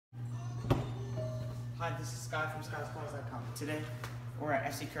Hi, this is Sky from Sky'sCars.com. Today, we're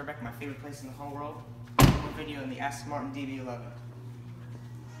at FC Quebec, my favorite place in the whole world. We're videoing the Aston Martin DB11.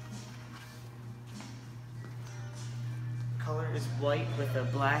 Color is white with a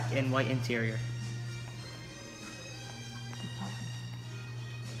black and white interior.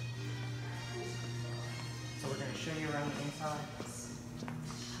 So we're going to show you around the inside.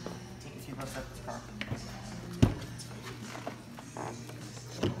 Take a few looks at this car.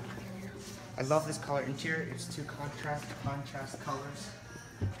 I love this color interior. It's two contrast colors,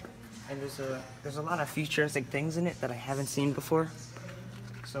 and there's a lot of futuristic things in it that I haven't seen before.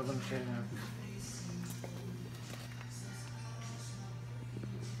 So let me show you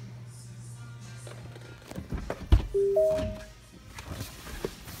now.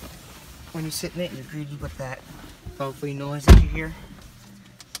 When you sit in it, you're greeted with that bubbly noise that you hear.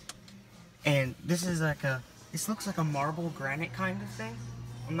 And this is like this looks like a marble granite kind of thing.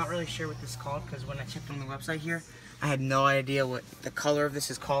 I'm not really sure what this is called because when I checked on the website here, I had no idea what the color of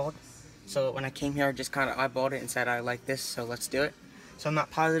this is called. So when I came here, I just kind of eyeballed it and said I like this, so let's do it. So I'm not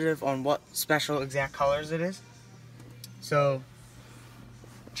positive on what special exact colors it is. So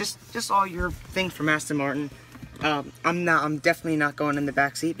just all your things from Aston Martin. I'm definitely not going in the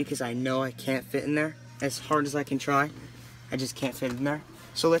back seat because I know I can't fit in there. As hard as I can try, I just can't fit in there.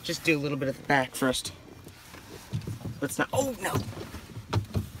 So let's just do a little bit of the back first. Let's not. Oh no.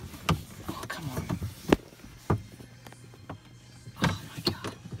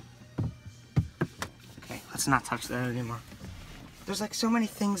 Let's not touch that anymore. There's like so many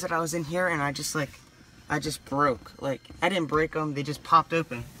things that I was in here and I just broke. Like, I didn't break them, they just popped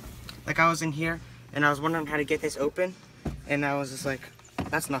open. Like, I was in here and I was wondering how to get this open, and I was just like,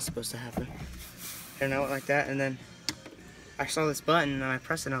 that's not supposed to happen. And I went like that, and then I saw this button and I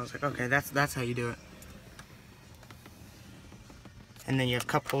pressed it and I was like, okay, that's how you do it. And then you have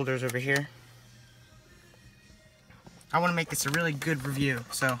cup holders over here. I want to make this a really good review,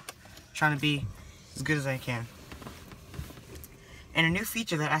 so I'm trying to be as good as I can. And a new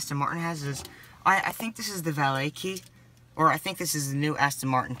feature that Aston Martin has is, I think this is the valet key, or I think this is the new Aston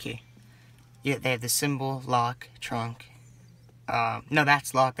Martin key. Yeah, they have the symbol, lock, trunk. No,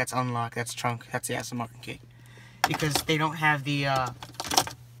 that's lock, that's unlock, that's trunk, that's the Aston Martin key. Because they don't have the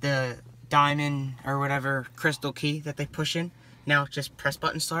diamond or whatever crystal key that they push in. Now it's just press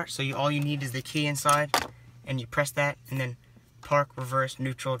button start, so all you need is the key inside, and you press that, and then park, reverse,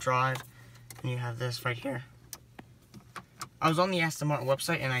 neutral, drive. And you have this right here. I was on the Aston Martin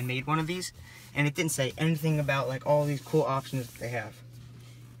website and I made one of these, and it didn't say anything about like all these cool options that they have.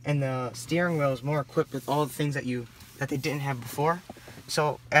 And the steering wheel is more equipped with all the things that they didn't have before.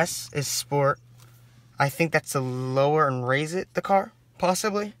 So S is sport. I think that's to lower and raise the car,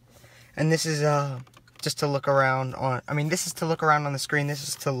 possibly. And this is just to look around on. I mean, this is to look around on the screen. This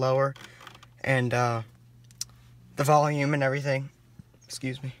is to lower and the volume and everything.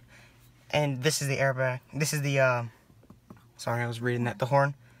 Excuse me. And this is the airbag. This is the, sorry, I was reading that, the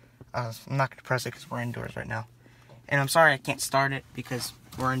horn. I'm not going to press it because we're indoors right now. And I'm sorry I can't start it because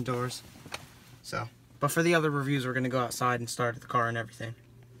we're indoors. So, but for the other reviews, we're going to go outside and start the car and everything.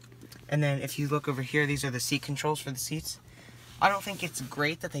 And then if you look over here, these are the seat controls for the seats. I don't think it's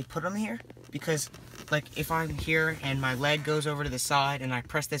great that they put them here because, like, if I'm here and my leg goes over to the side and I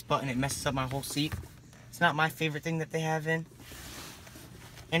press this button, it messes up my whole seat. It's not my favorite thing that they have in.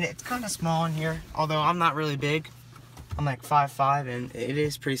 And it's kind of small in here, although I'm not really big. I'm like 5'5", and it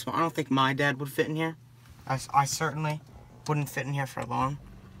is pretty small. I don't think my dad would fit in here. I certainly wouldn't fit in here for long.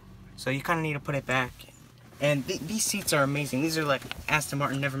 So you kind of need to put it back. And these seats are amazing. These are like, Aston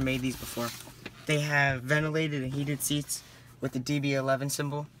Martin never made these before. They have ventilated and heated seats with the DB11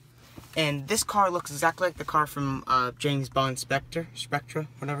 symbol. And this car looks exactly like the car from James Bond Spectra,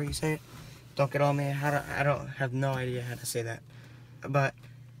 whatever you say it. Don't get all me. I don't have no idea how to say that. But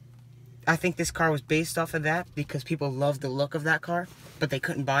I think this car was based off of that because people loved the look of that car, but they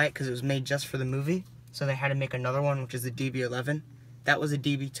couldn't buy it because it was made just for the movie. So they had to make another one, which is the DB11. That was a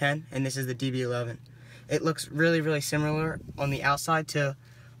DB10, and this is the DB11. It looks really, really similar on the outside to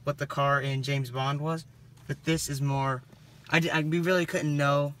what the car in James Bond was, but this is more. We really couldn't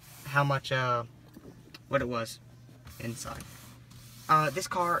know how much what it was inside. This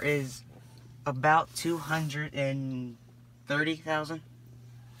car is about $230,000.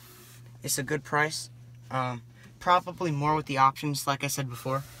 It's a good price. Probably more with the options, like I said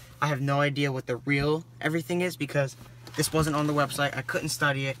before. I have no idea what the real everything is because this wasn't on the website. I couldn't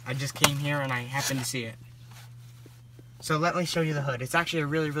study it. I just came here and I happened to see it. So let me show you the hood. It's actually a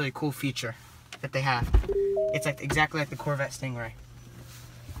really, really cool feature that they have. It's like exactly like the Corvette Stingray.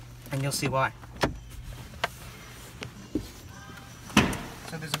 And you'll see why.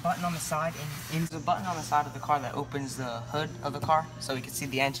 So there's there's a button on the side, and there's a button on the side of the car that opens the hood of the car so we can see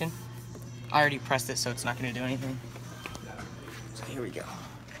the engine. I already pressed it, so it's not going to do anything. So here we go.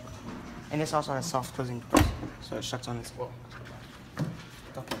 And this also has soft closing doors, so it shuts on its own.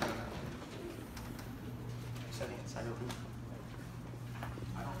 So the inside opens.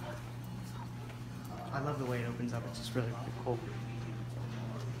 I love the way it opens up. It's just really, really cool.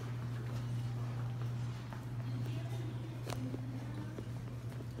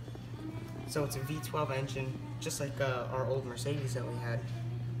 So it's a V12 engine, just like our old Mercedes that we had,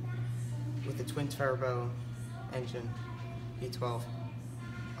 with the twin turbo engine, V12.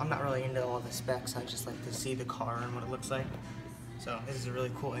 I'm not really into all the specs, I just like to see the car and what it looks like. So this is a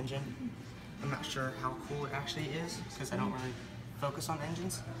really cool engine. I'm not sure how cool it actually is, because I don't really focus on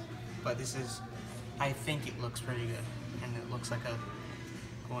engines, but this is, I think it looks pretty good, and it looks like a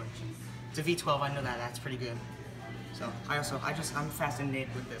cool engine. It's a V12, I know that, that's pretty good. So I'm fascinated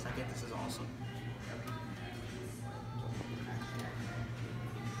with this. I think this is awesome.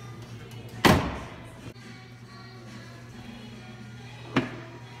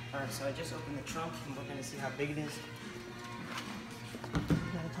 Alright, so I just opened the trunk and we're gonna see how big it is.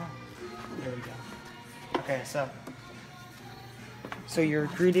 There we go. Okay, so you're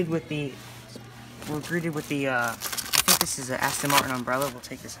greeted with the I think this is an Aston Martin umbrella. We'll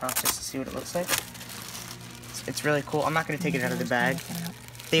take this off just to see what it looks like. It's really cool. I'm not going to take it out of the bag.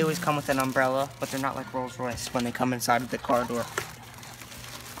 They always come with an umbrella, but they're not like Rolls Royce when they come inside of the car door.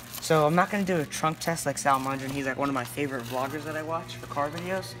 So I'm not going to do a trunk test like Sal Mundrin. He's like one of my favorite vloggers that I watch for car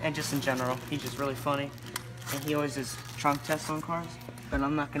videos, and just in general. He's just really funny, and he always does trunk tests on cars. But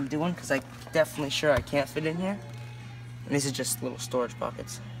I'm not going to do one because I'm definitely sure I can't fit in here. And these are just little storage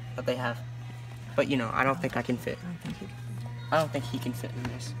pockets that they have. But you know, I don't think I can fit. I don't think he can fit in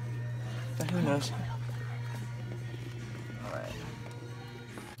this. But who knows? Alright.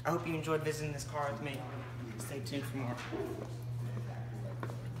 I hope you enjoyed visiting this car with me. Stay tuned for more.